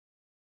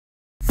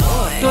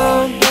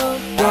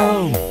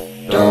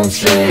don't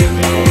save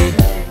me.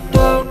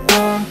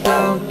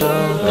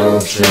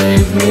 Don't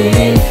save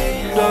me.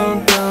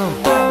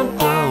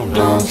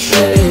 Don't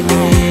save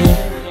me.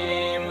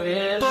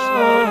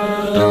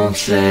 Don't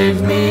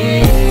save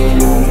me.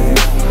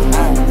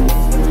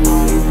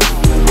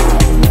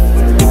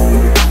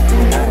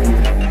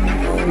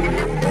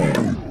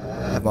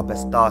 My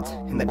best thoughts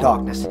in the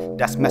darkness,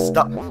 that's messed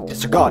up.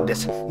 Disregard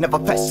this, never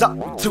fess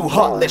up. Too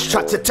heartless,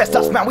 try to test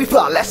us, man, we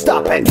flawless,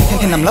 stop it.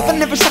 And I'm loving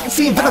every second,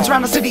 seeing villains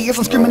around the city as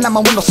I'm screaming at my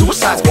window,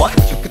 suicide squad.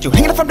 Got you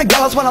hanging from the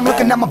gallows while I'm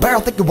looking at my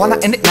barrel, think you wanna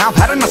end it now, I've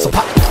had enough, so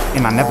pop.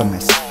 And I never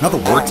miss, in other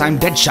words, I'm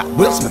dead shot.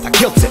 Will Smith, I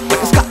killed it, like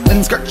a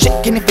Scotland skirt chick,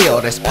 can you feel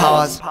this?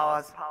 Pause,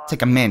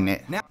 take a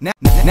minute.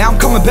 Now I'm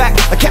coming back,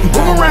 like Captain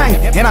Boomerrang.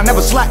 And I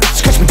never slack,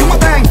 so catch me do my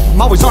thing.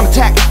 I'm always on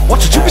attack,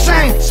 watch what you be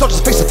saying. Soldiers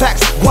face the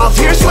facts, while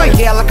here slay.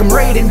 Yeah, like I'm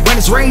raiden, when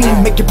it's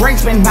raining. Make your brain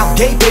spin, mouth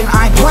gaping.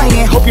 I ain't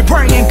playing, hope you're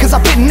praying. Cause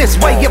I've been this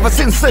way ever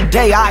since the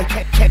day I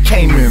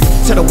came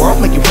into the world.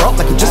 Make you whirl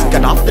like you just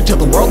got off into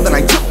the world. Then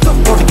I took the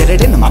world to get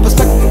it into my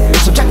perspective.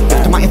 You're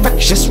subjective to my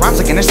infectious rhymes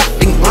like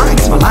intersecting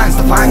lines. My lines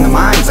define the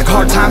minds, like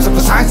hard times of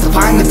science to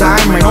find the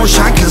dime. Rain or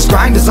shine, cause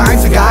grind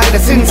designs the guide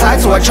that's inside.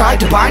 So I tried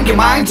to bind your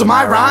minds with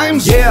my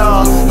rhymes.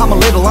 Yeah, I'm a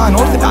little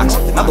unorthodox.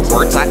 In other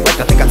words, I like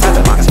to think outside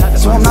the box.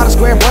 So I'm not a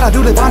square, but I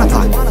do live on a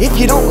block. If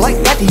you don't like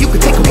that, then you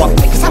can take a walk.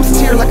 Cause I'm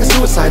sincere like a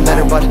suicide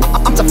letter, but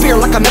I'm severe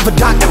like I'll never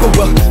die, ever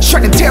will.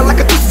 Shred and tear like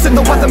a thesis in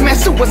the weatherman.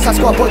 Suicide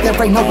squad, boy,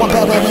 there ain't no one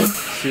better than.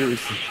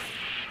 Seriously,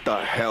 what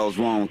the hell's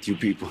wrong with you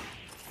people?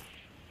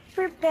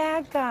 We're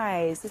bad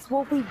guys. It's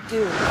what we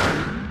do.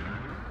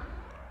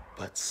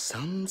 But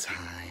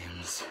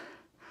sometimes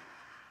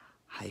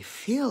I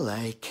feel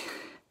like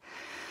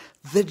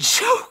the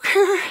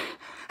Joker.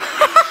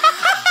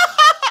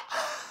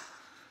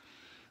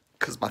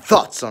 Cause my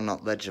thoughts are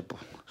not legible.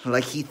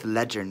 Like Heath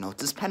Ledger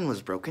notes, his pen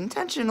was broken.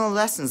 Intentional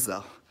lessons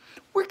though.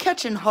 We're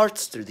catching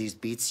hearts through these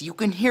beats. You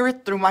can hear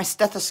it through my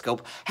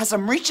stethoscope. As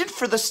I'm reaching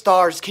for the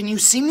stars, can you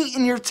see me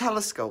in your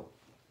telescope?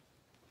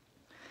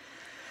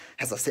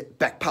 As I sit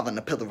back, piling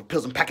a pillow of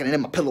pills and packing it in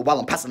my pillow while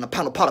I'm passing a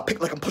pound of powder,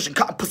 pick like I'm pushing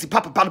cotton, pussy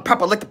pop about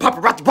proper like the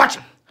paparazzi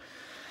watching.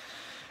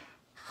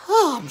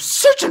 Oh, I'm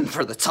searching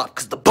for the top,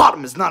 cause the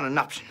bottom is not an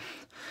option.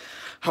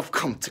 I've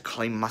come to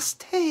claim my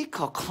steak,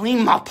 I'll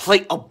clean my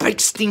plate, I'll bake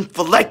steam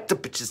fillet. The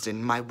bitch is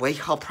in my way,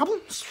 all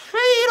problems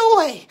fade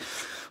away.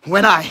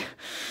 When I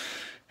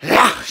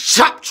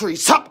chop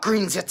trees, top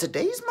greens, yet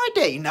today's my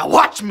day. Now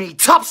watch me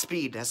top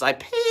speed as I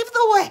pave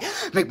the way.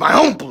 Make my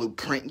own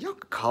blueprint, you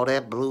could call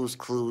that Blue's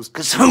Clues.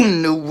 Cause who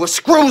knew a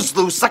screw's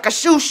loose like a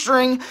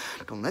shoestring?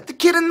 Don't let the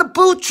kid in the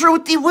booth,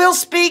 truth he will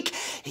speak.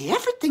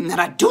 Everything that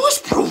I do is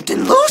proved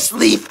in loose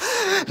leaf.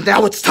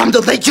 Now it's time to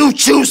let you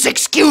choose,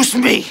 excuse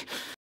me.